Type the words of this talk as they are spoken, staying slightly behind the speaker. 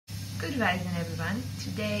Good rising everyone.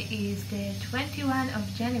 Today is the 21st of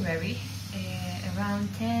January, around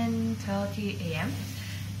 10:30 a.m.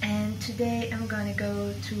 and today I'm gonna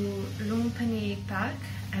go to Lumphini Park.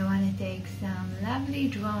 I want to take some lovely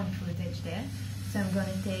drone footage there, so I'm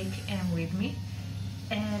gonna take Em with me.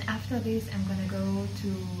 And after this I'm gonna go to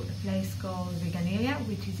a place called Veganeria,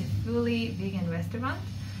 which is a fully vegan restaurant.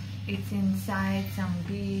 It's inside some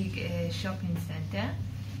big shopping center.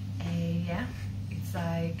 Yeah, it's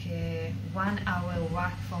like a 1 hour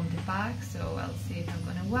walk from the park, so I'll see if I'm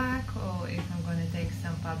gonna walk or if I'm gonna take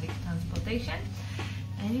some public transportation.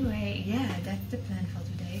 Anyway, yeah, that's the plan for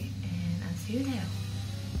today, and I'll see you there.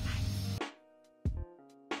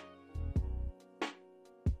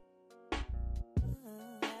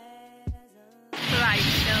 Right,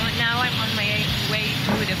 so now I'm on my way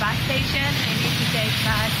to the bus station. I need to take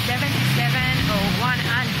bus 77 or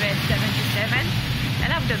 177. I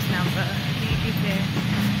love those numbers. I think it's a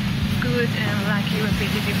good and lucky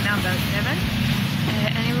repetitive number, 7.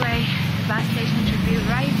 Anyway, the bus station should be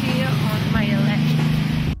right here on my left.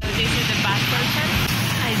 So this is the bus station.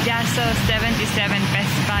 I just saw 77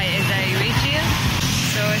 pass by as I reach here,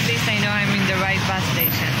 so at least I know I'm in the right bus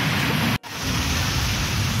station.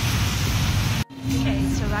 Okay,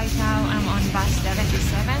 so right now I'm on bus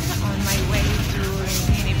 77 on my way to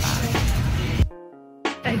Lumphini Park.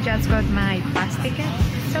 I just got my bus ticket.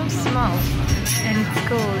 It's so small and it's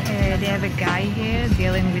cool. They have a guy here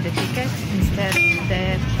dealing with the tickets instead of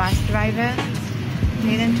the bus driver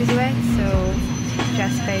needing to do it, so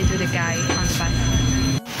just pay to the guy on the bus.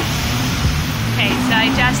 Okay, so I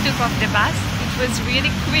just took off the bus. It was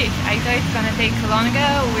really quick. I thought it's gonna take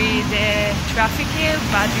longer with the traffic here,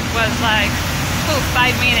 but it was like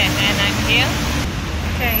 5 minutes and I'm here.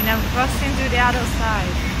 Okay, now crossing to the other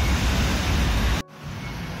side.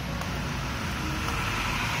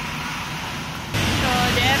 So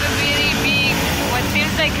they have a really big, what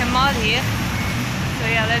seems like a mall here. So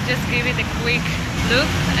yeah, let's just give it a quick look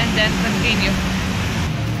and then continue.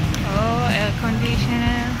 Oh, air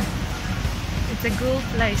conditioner. It's a good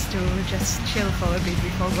place to just chill for a bit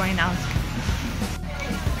before going out.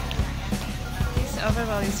 This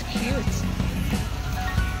overall is cute.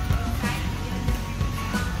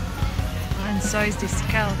 And so is this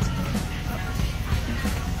skirt.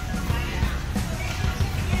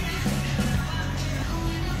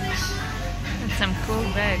 And some cool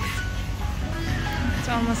bags. It's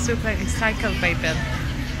almost look like recycled paper.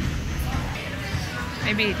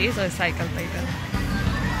 Maybe it is recycled paper.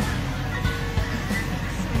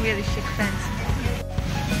 Some really chic fence.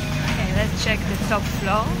 Okay, let's check the top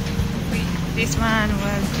floor. This one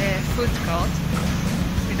was the food court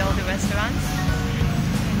with all the restaurants.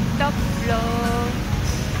 Top floor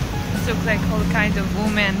looks like all kinds of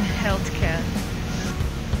women healthcare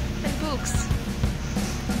and books.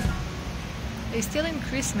 They're still in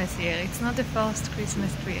Christmas here. It's not the first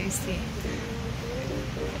Christmas tree I see.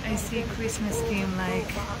 I see Christmas theme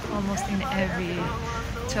like almost in every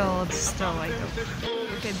third store I go.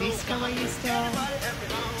 Look at this kawaii store.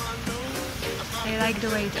 I like the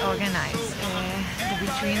way it's organized. The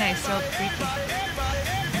vitrine is so pretty.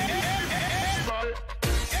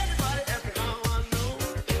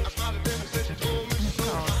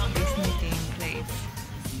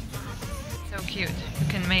 Cute. You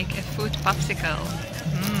can make a fruit popsicle.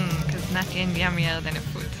 Because nothing yummier than a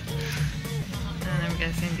fruit. And I'm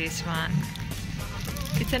guessing this one.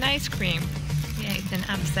 It's an ice cream. Yeah, it's an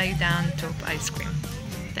upside down top ice cream.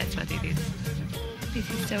 That's what it is. This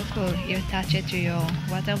is so cool. You attach it to your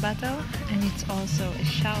water bottle and it's also a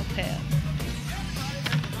shower pail.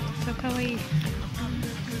 So kawaii.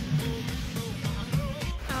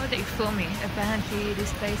 Oh, they fool me. Apparently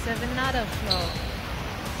this place has another floor.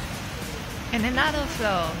 And another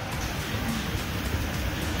floor.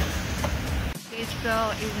 This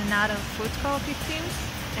floor is another food court it seems,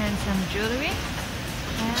 and some jewelry.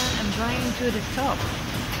 And I'm going to the top,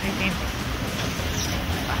 I think.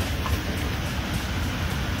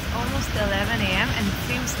 It's almost 11 a.m. and it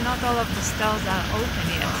seems not all of the stores are open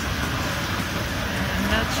yet.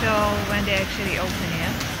 I'm not sure when they actually open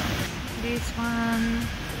yet. This one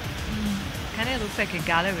kind of looks like a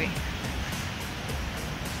gallery.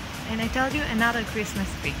 And I told you, another Christmas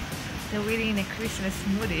tree. They're really in a Christmas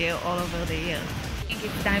mood here all over the year. I think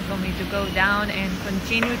it's time for me to go down and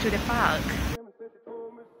continue to the park.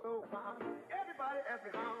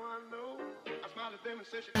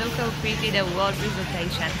 Look how pretty the world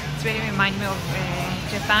presentation. It's really reminds me of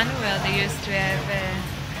Japan, where they used to have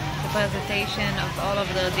the presentation of all of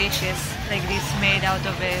their dishes like this, made out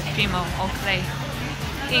of a fimo or clay.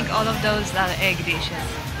 I think all of those are egg dishes,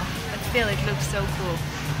 but still it looks so cool.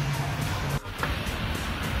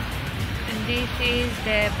 this is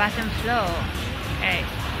the bottom floor, okay,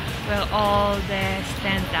 where all the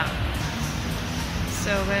stands are.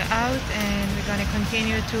 So we're out and we're gonna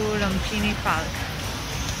continue to Lumphini Park.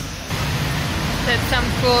 That's some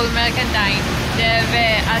cool mercantile. They have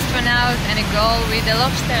an astronaut and a girl with a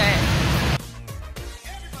lobster.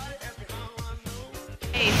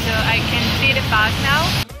 Okay, so I can see the park now.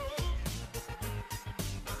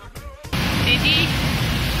 City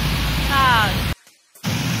Park.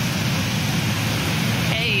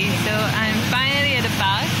 Hey, so I'm finally at the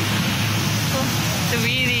park. It's a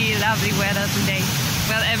really lovely weather today.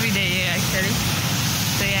 Well, every day here actually.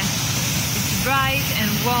 So yeah, it's bright and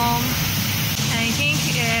warm. And I think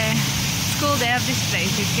it's cool to have this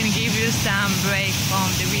place. It can give you some break from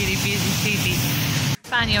the really busy city.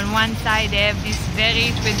 Funny, on one side they have this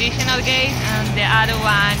very traditional gate, and the other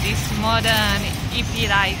one this modern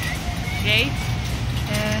hippie-like gate.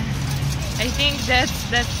 I think that's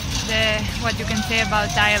what you can say about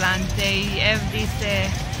Thailand. They have this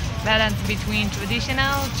balance between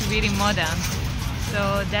traditional to really modern.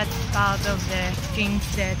 So that's part of the things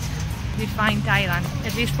that define Thailand,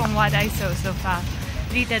 at least from what I saw so far.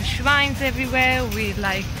 Little shrines everywhere with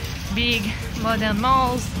like big modern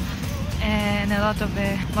malls and a lot of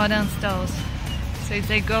modern stores. So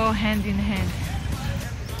they go hand in hand.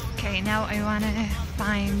 Okay, now I wanna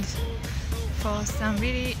find for some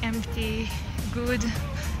really empty, good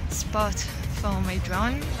spot for my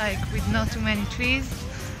drone, like with not too many trees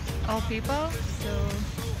or people, so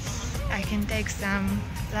I can take some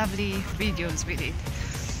lovely videos with it.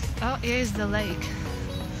 Oh, here's the lake.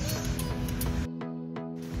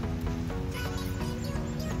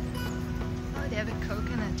 Oh, they have a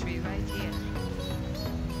coconut tree right here.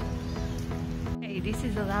 Hey, this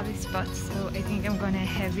is a lovely spot, so I think I'm gonna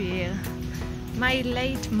have here my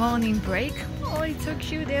late morning break. Oh, it's so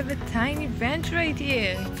cute, they have a tiny bench right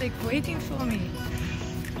here. It's like waiting for me.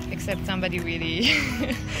 Except somebody really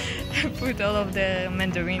put all of the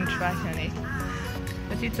mandarin trash on it.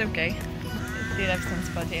 But it's okay. I still have some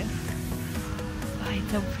spot here. Oh,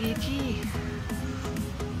 it's so pretty.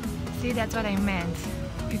 See, that's what I meant.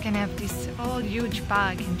 You can have this whole huge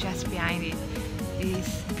park and just behind it,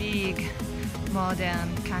 this big,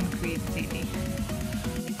 modern concrete city.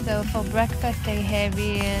 So for breakfast I have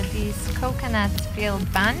here this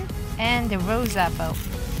coconut-filled bun and the rose apple.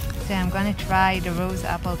 So I'm gonna try the rose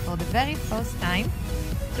apple for the very first time.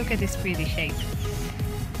 Look at this pretty shape.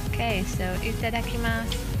 Okay, so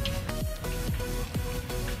itadakimasu.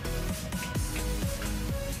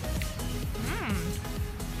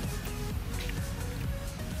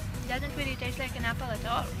 Doesn't really taste like an apple at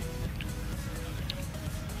all.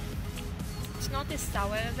 It's not as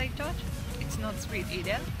sour as I thought. It's not sweet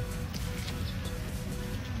either.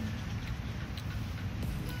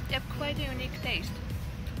 They have quite a unique taste.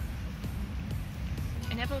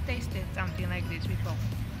 I never tasted something like this before.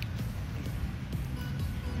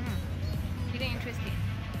 Really interesting.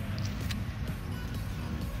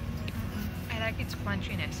 I like its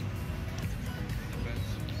crunchiness.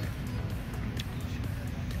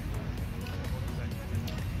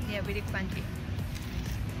 Yeah, really crunchy.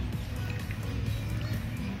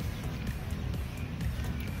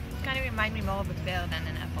 Kind of remind me more of a pear than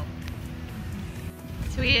an apple.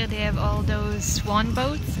 So here they have all those swan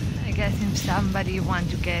boats. I guess if somebody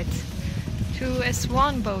wants to get to a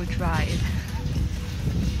swan boat ride.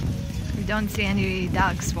 We don't see any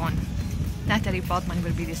dark swan. Natalie Portman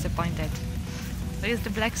will be disappointed. Where's the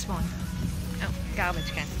black swan? Oh,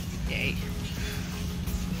 garbage can. Yay.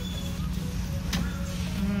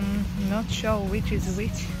 Not sure which is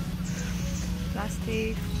which.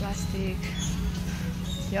 Plastic, plastic.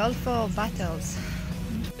 They're all for bottles.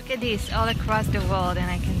 Look at this, all across the world,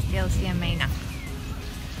 and I can still see a Maina.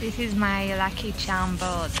 This is my lucky charm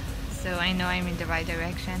board, so I know I'm in the right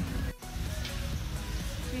direction.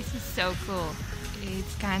 This is so cool.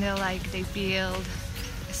 It's kind of like they build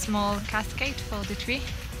a small cascade for the tree,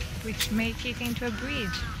 which make it into a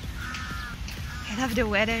bridge. I love the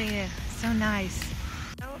weather here, so nice.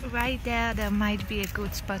 So right there might be a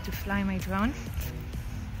good spot to fly my drone.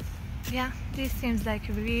 Yeah, this seems like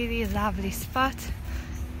a really lovely spot.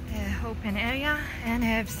 Open area, and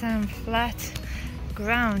have some flat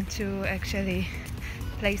ground to actually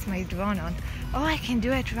place my drone on. Oh, I can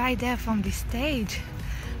do it right there from the stage.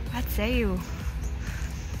 What say you?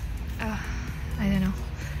 I don't know.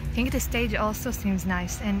 I think the stage also seems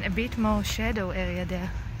nice, and a bit more shadow area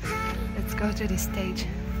there. Let's go to the stage.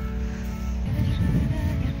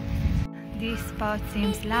 This spot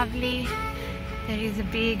seems lovely. There is a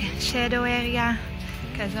big shadow area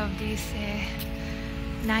because of this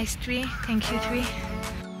nice tree. Thank you, tree.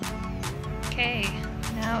 Okay,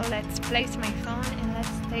 Now let's place my phone and let's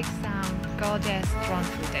take some gorgeous drone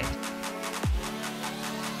footage.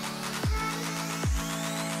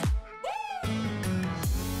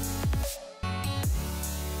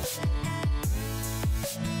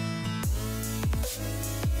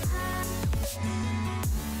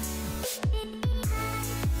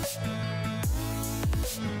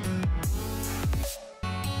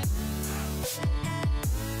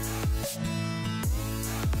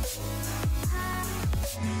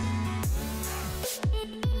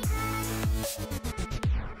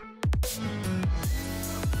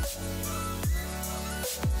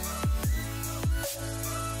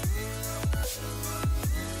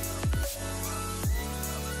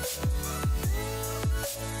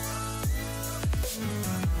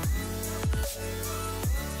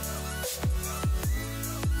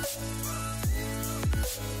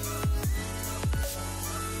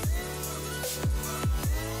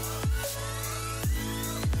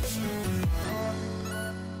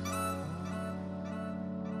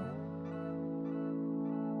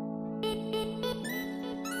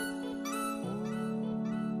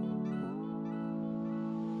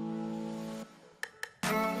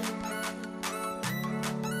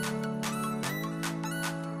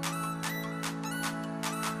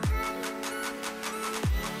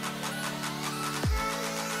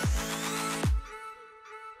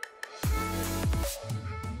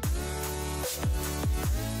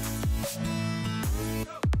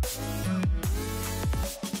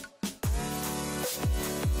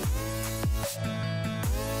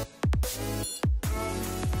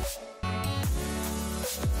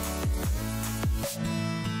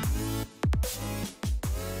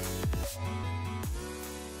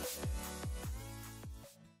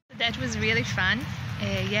 That was really fun.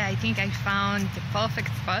 Yeah, I think I found the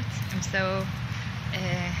perfect spot. I'm so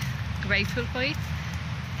grateful for it.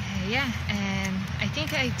 Yeah, and I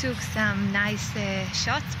think I took some nice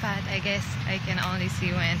shots, but I guess I can only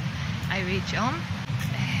see when I reach home.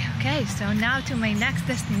 Okay, so now to my next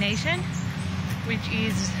destination, which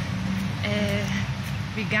is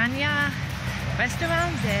Vegania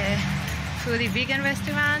restaurant, the fully vegan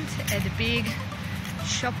restaurant at the big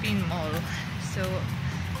shopping mall. So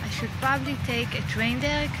I should probably take a train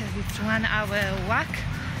there because it's 1 hour walk.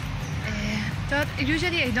 But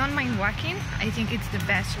usually I don't mind walking. I think it's the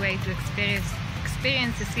best way to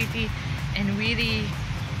experience the city and really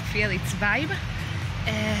feel its vibe.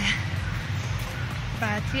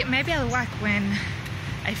 But yeah, maybe I'll walk when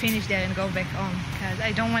I finish there and go back home because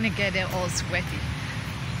I don't want to get there all sweaty.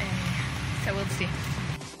 So we'll see.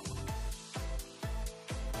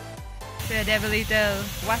 So they have a little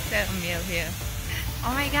water meal here.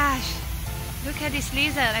 Oh my gosh, look at this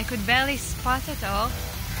lizard. I could barely spot it all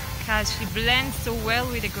because she blends so well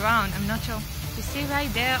with the ground. I'm not sure. You see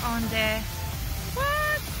right there on the...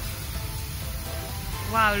 What?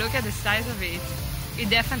 Wow, look at the size of it. It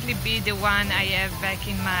definitely be the one I have back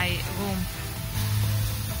in my room.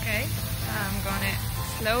 Okay, I'm gonna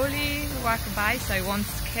slowly walk by so I won't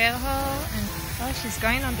scare her. And oh, she's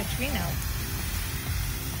going on the tree now.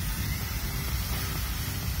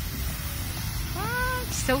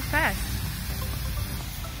 So fast.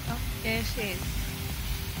 Oh, there she is.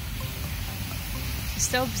 She's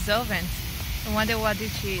so observant. I wonder what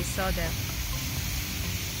did she saw there.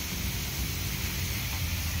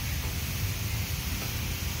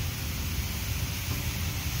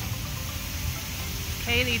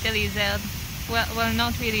 Hey little lizard. Well,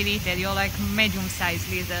 not really little, you're like medium-sized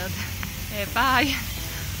lizard. Bye.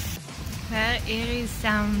 Well, here is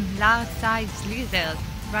some large-sized lizard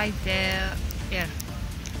right there. Here.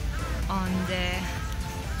 On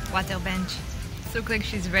the water bench. It looks like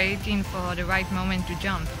she's waiting for the right moment to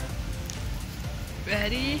jump.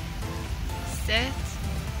 Ready, set,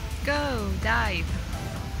 go, dive.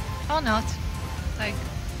 Or not. Like,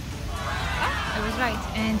 oh, I was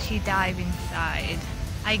right. And she dived inside.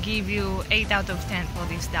 I give you 8 out of 10 for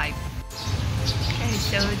this dive. Okay,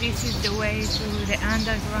 so this is the way to the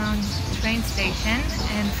underground train station,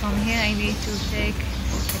 and from here I need to take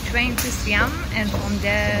a train to Silom and from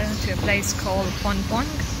there to a place called Pon Pong.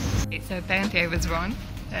 So apparently I was wrong.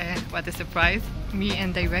 What a surprise. Me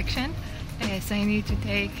and direction. So I need to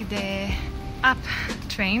take the up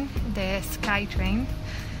train, the sky train,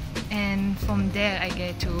 and from there I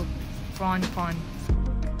get to Pon Pong.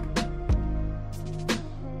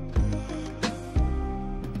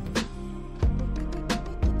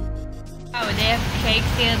 Oh, they have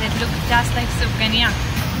cakes here that look just like souvenir.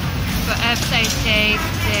 Perhaps I take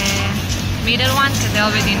the middle one because I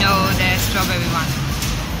already know the strawberry one.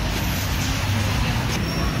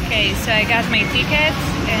 Okay, so I got my tickets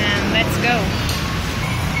and let's go.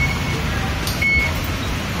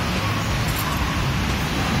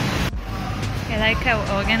 like how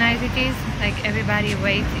organized it is. Like everybody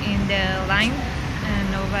waits in the line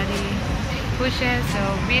and nobody pushes. So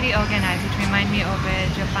really organized. It reminds me of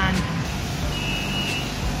Japan.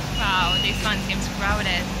 Wow, this one seems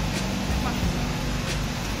crowded.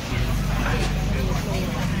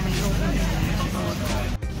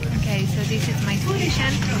 Okay, so this is my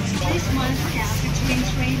station. This one has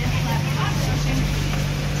exchange rate at flat.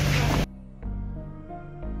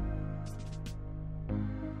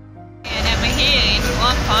 And I'm here in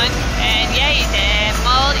one point, and yay, the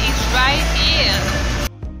mall is right here.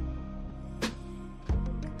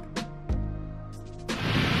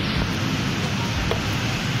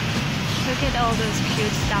 Look at all those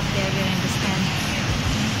cute stuff there behind the stand.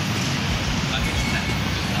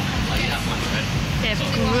 They have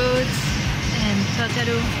Groot and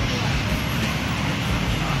Totoro.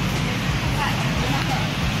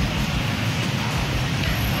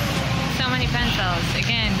 So many pencils.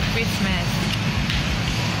 Again, Christmas.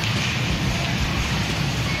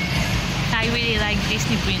 I really like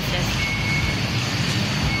Disney Princess.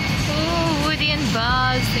 Oh, Woody and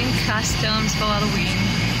Buzz in costumes for Halloween.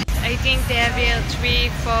 I think they have here 3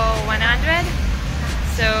 for 100.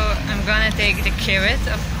 So I'm gonna take the carrot,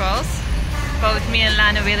 of course. Both me and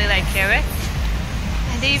Lana really like carrots.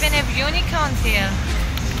 And they even have unicorns here.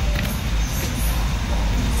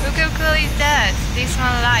 Look how cool is that? This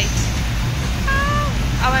one light.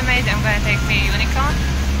 Oh, amazing. I'm gonna take the unicorn.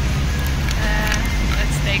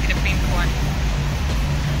 Let's take the pink one.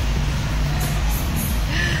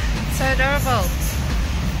 So adorable.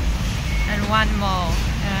 And one more.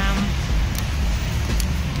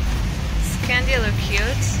 Candy look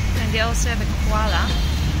cute, and they also have a koala.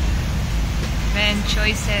 Man,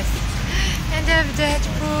 choices. And they have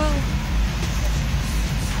Deadpool.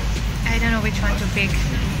 I don't know which one to pick.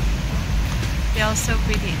 They're all so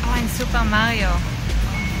pretty. Oh, and Super Mario.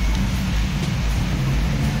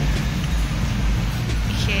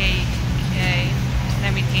 Okay,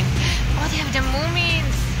 let me think. Oh, they have the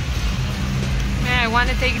Moomins. Man, I want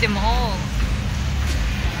to take them all.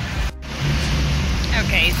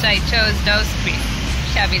 Okay, so I chose those 3.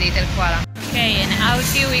 Shabby little koala. Okay, and out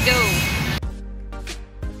here we go.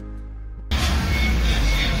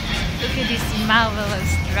 Look at this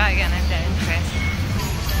marvelous dragon at the entrance.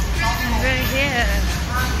 And we're here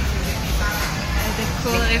at the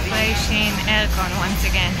cool refreshing aircon once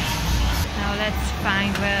again. Now let's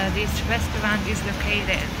find where this restaurant is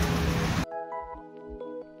located.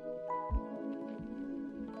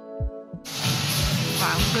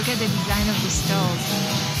 Wow, look at the design of the stalls.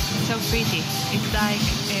 So pretty. It's like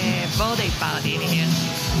a birthday party in here.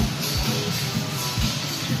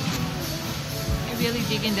 I really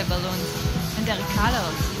dig in the balloons. And their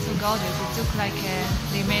colors, so gorgeous. It looks like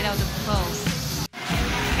they made out of pearls.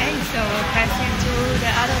 Okay, so we're passing to the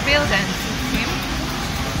other buildings.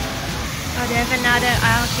 Oh, they have another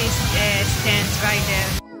artist stand right there.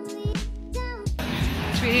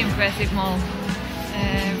 It's really impressive mall.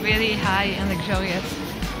 Really high and luxurious.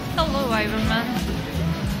 Hello, Iron Man.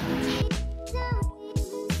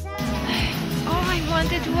 Oh, I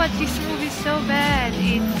wanted to watch this movie so bad.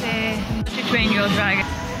 It's To Train Your Dragon.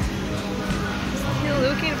 Still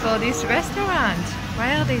looking for this restaurant.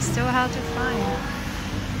 Why are they so hard to find?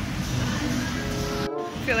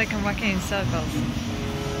 I feel like I'm walking in circles.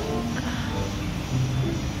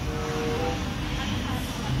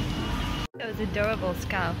 Those adorable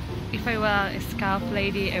scarf. If I were a scarf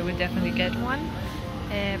lady, I would definitely get one.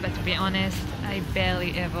 But to be honest, I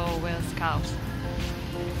barely ever wear scarves.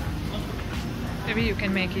 Maybe you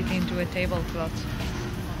can make it into a tablecloth,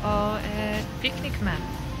 or a picnic mat,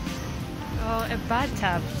 or a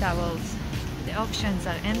bathtub towels. The options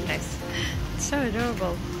are endless. It's so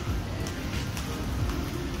adorable.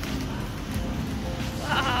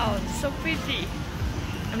 Wow, so pretty.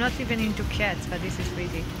 I'm not even into cats, but this is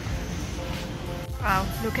pretty. Wow,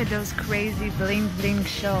 look at those crazy bling bling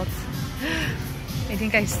shorts. I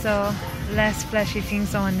think I saw less flashy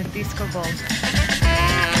things on the disco ball.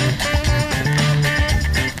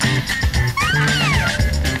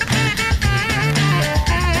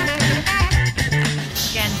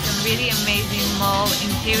 Again, some really amazing mall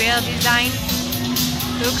interior design.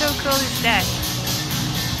 Look how cool is that?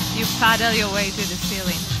 You paddle your way to the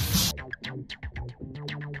ceiling.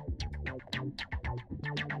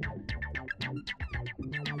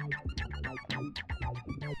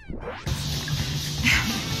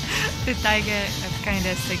 The tiger has kind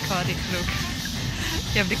of psychotic look.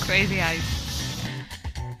 You have the crazy eyes.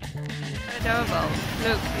 Adorable.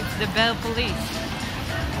 Look, it's the bear police.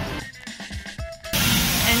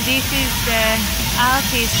 And this is the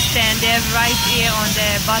artist stand they have right here on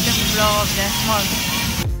the bottom floor of the mall.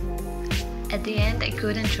 At the end, I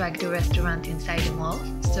couldn't track the restaurant inside the mall,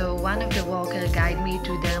 so one of the workers guided me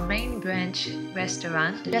to their main branch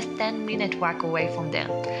restaurant, just 10-minute walk away from there.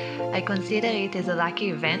 I consider it as a lucky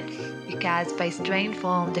event, because by straying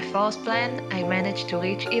from the first plan, I managed to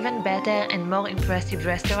reach even better and more impressive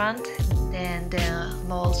restaurant than the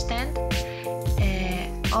mall stand.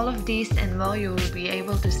 All of this and more you will be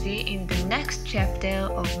able to see in the next chapter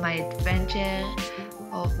of my adventure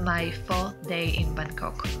of my 4th day in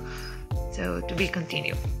Bangkok. So to be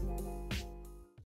continued.